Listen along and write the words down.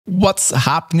What's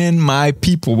happening, my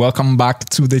people? Welcome back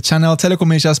to the channel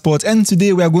Telecom Asia Sports, and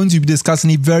today we are going to be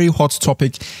discussing a very hot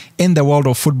topic in the world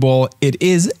of football. It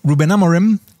is Ruben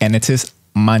Amorim and it is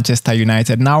Manchester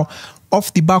United. Now,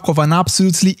 off the back of an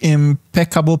absolutely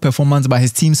impeccable performance by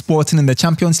his team Sporting in the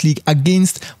Champions League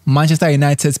against Manchester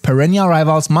United's perennial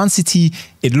rivals Man City,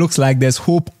 it looks like there's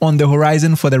hope on the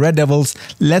horizon for the Red Devils.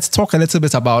 Let's talk a little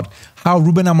bit about how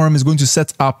Ruben Amorim is going to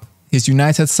set up his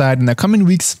United side in the coming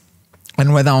weeks,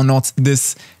 and whether or not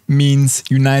this means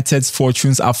United's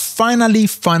fortunes are finally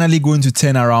going to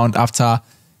turn around after,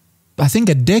 I think,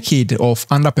 a decade of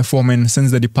underperforming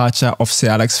since the departure of Sir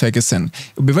Alex Ferguson.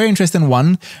 It'll be a very interesting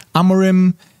one.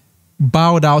 Amorim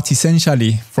bowed out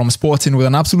essentially from Sporting with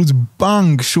an absolute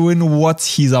bang, showing what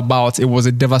he's about. It was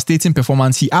a devastating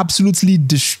performance. He absolutely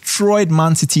destroyed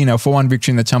Man City in a 4-1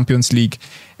 victory in the Champions League,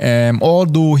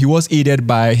 although he was aided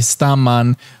by his star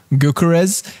man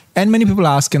Gyokeres. And many people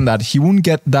are asking that he won't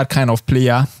get that kind of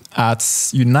player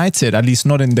at United, at least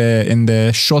not in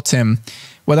the short term,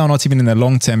 whether or not even in the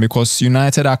long term, because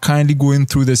United are currently going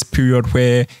through this period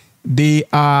where they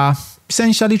are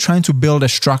essentially trying to build a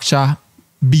structure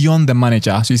beyond the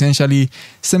manager. So essentially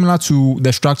similar to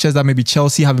the structures that maybe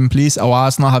Chelsea have in place or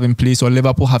Arsenal have in place or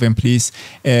Liverpool have in place.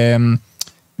 Transfers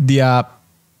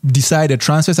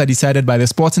are decided by the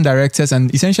sporting directors,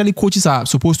 and essentially coaches are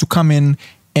supposed to come in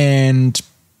and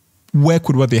work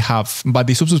with what they have, but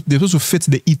they're supposed to fit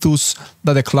the ethos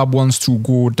that the club wants to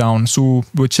go down. So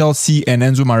with Chelsea and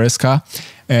Enzo Maresca,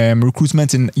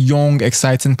 recruitment in young,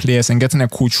 exciting players and getting a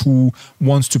coach who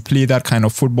wants to play that kind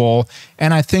of football.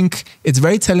 And I think it's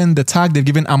very telling the tag they've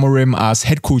given Amorim as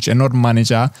head coach and not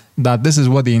manager, that this is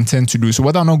what they intend to do. So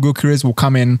whether or not Gyokeres will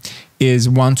come in is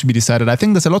one to be decided. I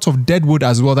think there's a lot of deadwood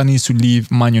as well that needs to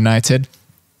leave Man United.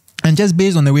 And just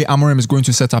based on the way Amorim is going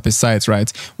to set up his sides,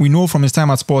 right? We know from his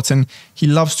time at Sporting, he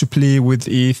loves to play with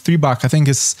a 3-back. I think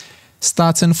his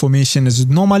starting formation is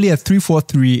normally a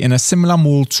 3-4-3 in a similar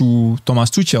mold to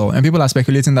Thomas Tuchel. And people are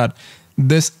speculating that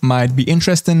this might be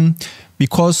interesting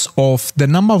because of the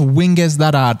number of wingers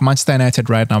that are at Manchester United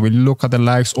right now. We look at the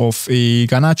likes of a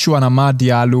Garnacho and Amad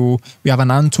Diallo. We have an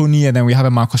Anthony, and then we have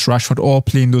a Marcus Rashford, all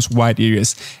playing those wide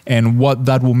areas, and what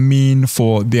that will mean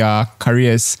for their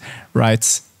careers,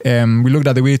 right? We looked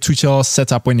at the way Tuchel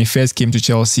set up when he first came to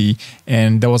Chelsea,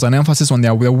 and there was an emphasis on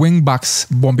their wing backs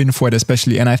bombing forward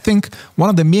especially. And I think one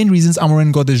of the main reasons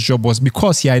Amorim got this job was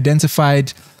because he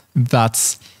identified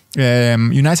that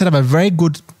United have a very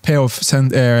good pair of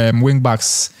wing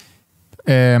backs.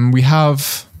 We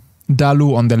have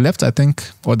Dalot on the left, I think,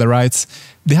 or the right.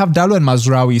 They have Dalot and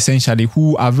Mazraoui essentially,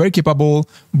 who are very capable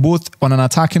both on an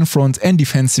attacking front and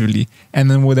defensively.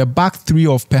 And then with a back three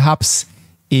of perhaps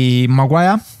a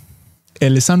Maguire, a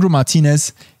Lisandro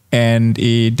Martinez, and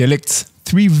a De Ligt.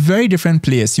 3 very different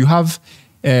players. You have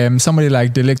somebody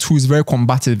like De Ligt who is very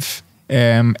combative,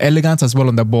 elegant as well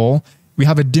on the ball. We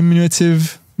have a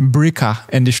diminutive breaker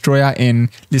and destroyer in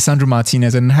Lisandro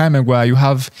Martinez. And in Harry Maguire, you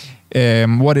have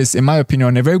what is, in my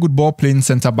opinion, a very good ball-playing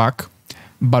centre-back,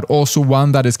 but also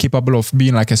one that is capable of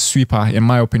being like a sweeper, in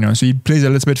my opinion. So he plays a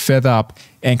little bit further up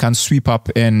and can sweep up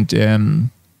and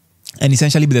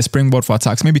essentially be the springboard for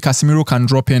attacks. Maybe Casemiro can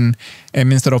drop in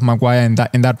instead of Maguire in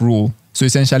that role. So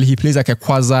essentially he plays like a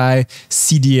quasi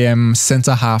CDM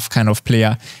centre half kind of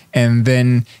player. And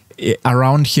then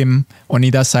around him on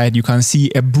either side, you can see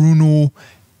a Bruno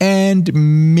and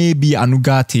maybe a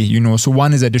Ugarte, you know. So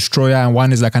one is a destroyer and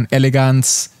one is like an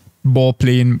elegant ball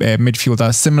playing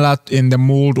midfielder, similar in the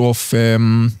mold of,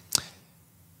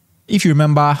 if you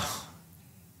remember,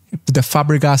 the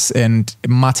Fabregas and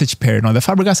Matic pairing, or the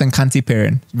Fabregas and Kante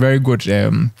pairing. Very good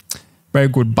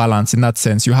balance in that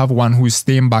sense. You have one who's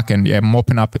staying back and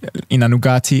mopping up in an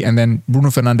Ugarte, and then Bruno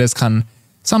Fernandes can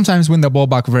sometimes win the ball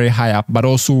back very high up, but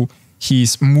also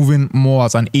he's moving more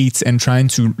as an 8 and trying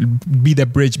to be the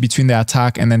bridge between the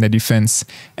attack and then the defense.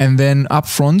 And then up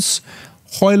front,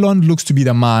 Højlund looks to be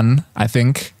the man, I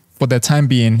think, for the time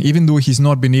being, even though he's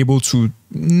not been able to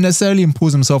necessarily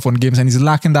impose himself on games and he's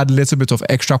lacking that little bit of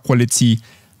extra quality.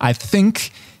 I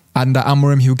think under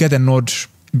Amorim, he'll get a nod.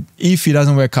 If he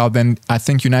doesn't work out, then I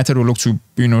think United will look to,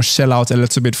 shell out a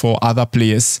little bit for other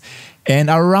players. And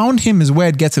around him is where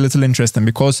it gets a little interesting,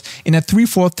 because in a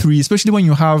 3-4-3, especially when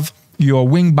you have your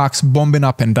wing backs bombing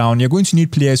up and down, you're going to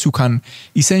need players who can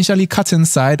essentially cut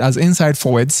inside as inside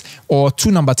forwards or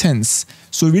 2 number 10s.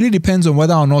 So it really depends on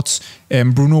whether or not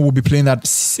Bruno will be playing that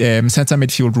centre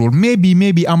midfield role. Maybe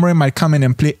Amorim might come in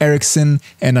and play Eriksen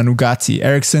and Ugarte.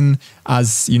 Eriksen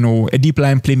as, a deep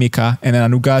line playmaker, and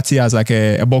then Ugarte as like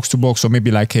a box to box, or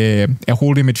maybe like a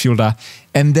holding midfielder.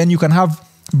 And then you can have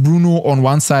Bruno on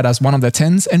one side as one of the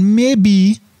 10s, and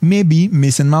maybe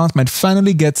Mason Mount might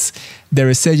finally get the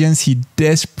resurgence he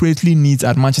desperately needs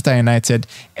at Manchester United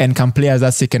and can play as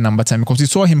that second number 10, because we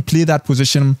saw him play that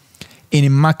position in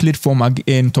immaculate form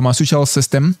in Thomas Tuchel's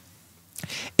system.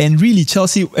 And really,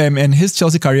 Chelsea and his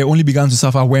Chelsea career only began to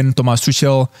suffer when Thomas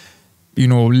Tuchel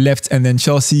left, and then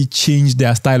Chelsea changed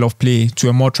their style of play to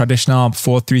a more traditional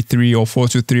 4-3-3 or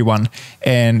 4-2-3-1,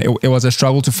 and it was a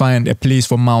struggle to find a place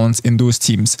for Mount in those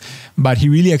teams, but he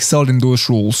really excelled in those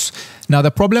roles. Now the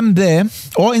problem there,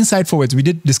 or inside forwards, we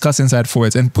did discuss inside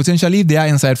forwards, and potentially if they are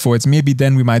inside forwards, maybe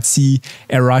then we might see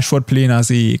a Rashford playing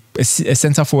as a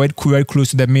centre forward very close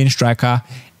to the main striker,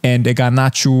 and a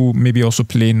Garnacho maybe also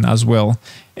playing as well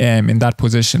in that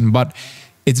position. But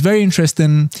it's very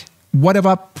interesting.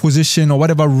 Whatever position or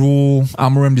whatever role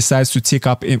Amorim decides to take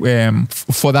up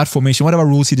for that formation, whatever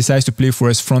roles he decides to play for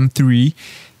his front three,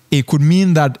 it could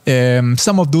mean that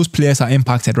some of those players are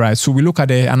impacted, right? So we look at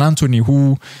an Anthony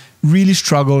who really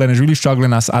struggled and is really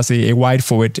struggling as a wide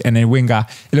forward and a winger.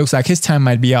 It looks like his time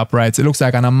might be up, right? It looks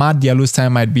like an Amad Diallo's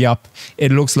time might be up.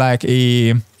 It looks like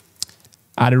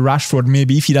at a Rashford,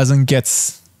 maybe if he doesn't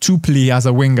get to play as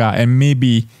a winger and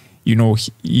maybe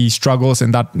he struggles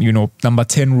in that, number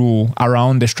 10 role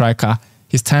around the striker,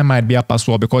 his time might be up as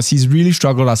well, because he's really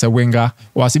struggled as a winger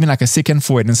or as even like a second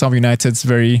forward in some of United's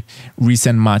very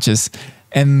recent matches.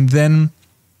 And then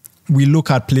we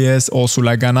look at players also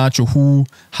like Garnacho, who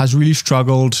has really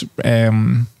struggled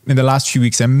in the last few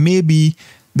weeks, and maybe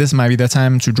this might be the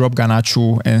time to drop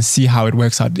Garnacho and see how it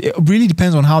works out. It really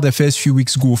depends on how the first few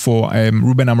weeks go for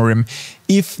Ruben Amorim.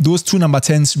 If those two number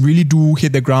 10s really do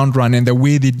hit the ground run and the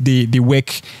way they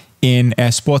work in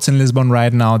Sporting Lisbon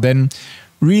right now, then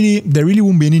there really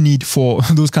won't be any need for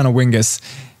those kind of wingers.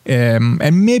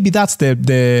 And maybe that's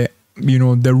the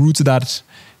route that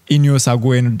Ineos are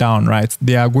going down, right?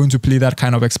 They are going to play that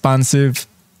kind of expansive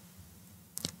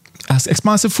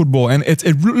football, and it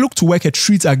looked to work a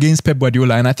treat against Pep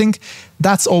Guardiola. And I think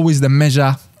that's always the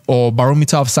measure or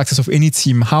barometer of success of any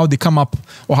team, how they come up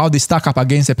or how they stack up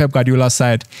against a Pep Guardiola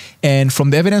side. And from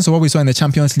the evidence of what we saw in the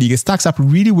Champions League, it stacks up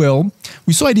really well.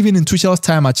 We saw it even in Tuchel's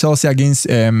time at Chelsea against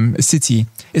City.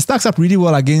 It stacks up really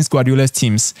well against Guardiola's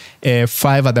teams.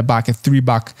 5 at the back, a 3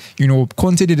 back.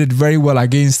 Conte did it very well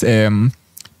against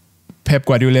Pep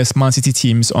Guardiola's Man City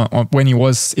teams when he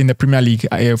was in the Premier League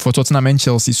for Tottenham and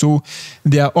Chelsea. So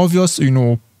there are obvious,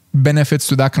 benefits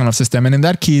to that kind of system. And in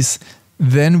that case,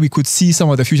 then we could see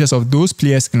some of the futures of those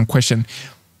players in question.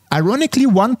 Ironically,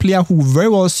 one player who very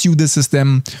well suited the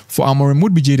system for Amorim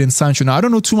would be Jadon Sancho. Now, I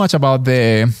don't know too much about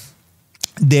the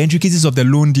intricacies of the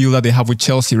loan deal that they have with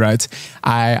Chelsea, right?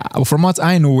 From what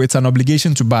I know, it's an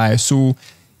obligation to buy. So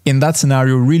in that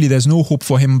scenario, really, there's no hope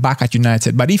for him back at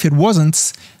United. But if it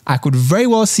wasn't, I could very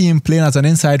well see him playing as an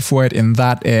inside forward in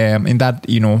that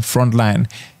front line,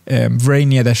 very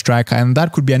near the striker, and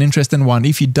that could be an interesting one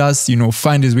if he does,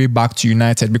 find his way back to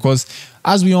United. Because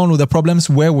as we all know, the problems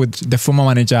were with the former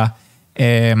manager,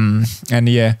 and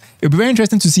yeah, it'll be very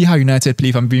interesting to see how United play.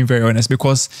 If I'm being very honest,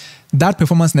 because that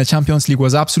performance in the Champions League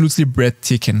was absolutely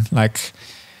breathtaking. Like,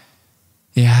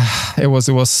 yeah, it was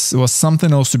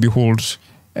something else to behold.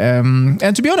 And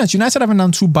to be honest, United haven't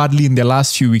done too badly in the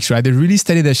last few weeks, right? They really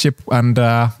steadied the ship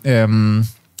under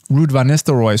Ruud van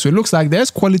Nistelrooy. So it looks like there's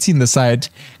quality in the side.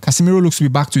 Casemiro looks to be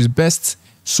back to his best.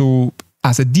 So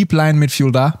as a deep line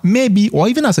midfielder, maybe, or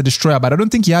even as a destroyer, but I don't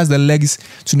think he has the legs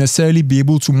to necessarily be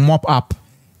able to mop up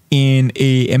in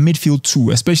a midfield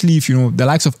too, especially if, the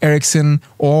likes of Eriksen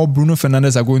or Bruno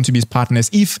Fernandes are going to be his partners.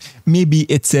 If maybe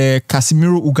it's a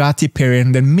Casemiro-Ugarte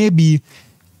pairing, then maybe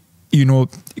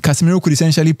Casemiro could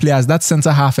essentially play as that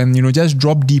centre half and, just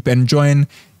drop deep and join.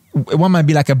 One might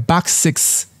be like a back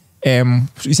six.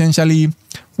 Essentially,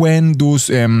 when those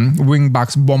wing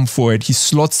backs bomb forward, he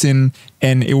slots in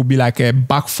and it will be like a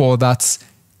back four that's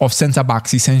of centre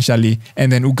backs essentially.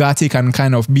 And then Ugarte can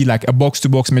kind of be like a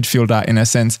box-to-box midfielder in a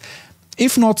sense.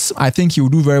 If not, I think he will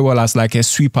do very well as like a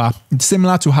sweeper.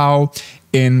 Similar to how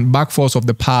in back fours of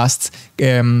the past,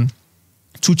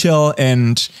 Tuchel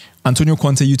and Antonio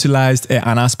Conte utilized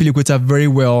an Azpilicueta very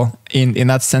well in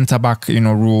that centre-back,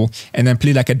 role, and then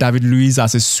played like a David Luiz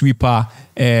as a sweeper,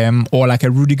 or like a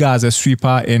Rudiger as a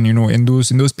sweeper in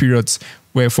those periods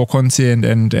where for Conte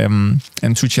and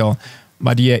Tuchel.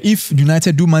 But yeah, if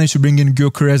United do manage to bring in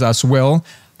Gyokeres as well,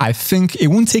 I think it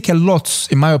won't take a lot,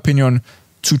 in my opinion,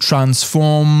 to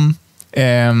transform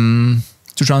Man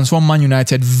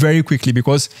United very quickly,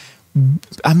 because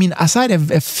aside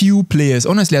a few players,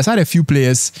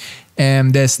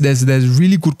 there's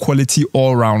really good quality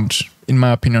all round, in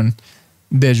my opinion.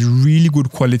 There's really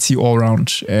good quality all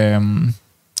round.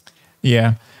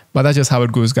 Yeah. But that's just how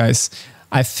it goes, guys.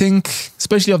 I think,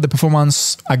 especially of the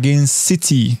performance against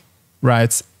City,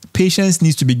 right? Patience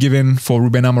needs to be given for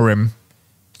Ruben Amorim.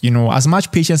 You know, as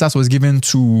much patience as was given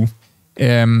to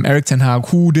Erik ten Hag,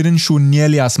 who didn't show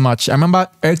nearly as much. I remember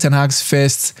Erik ten Hag's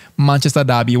first Manchester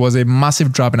derby was a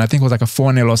massive drop, and I think it was like a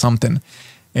 4-0 or something.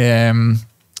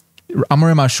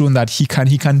 Amorim has shown that he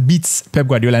can beat Pep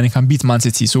Guardiola and he can beat Man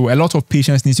City. So a lot of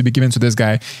patience needs to be given to this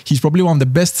guy. He's probably one of the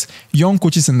best young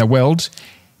coaches in the world.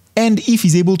 And if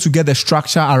he's able to get the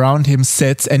structure around him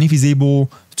set, and if he's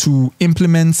able to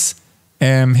implement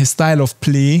his style of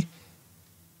play,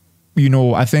 you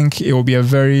know, I think it will be a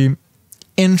very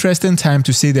interesting time,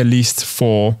 to say the least,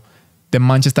 for the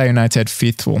Manchester United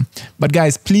faithful. But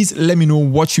guys, please let me know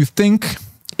what you think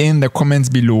in the comments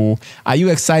below. Are you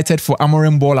excited for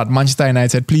Amorim ball at Manchester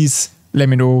United? Please let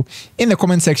me know in the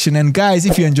comment section. And guys,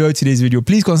 if you enjoyed today's video,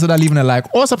 please consider leaving a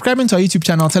like or subscribing to our YouTube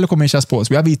channel, Telecommercial Sports.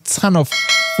 We have a ton of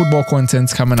football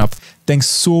content coming up. Thanks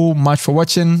so much for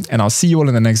watching, and I'll see you all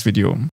in the next video.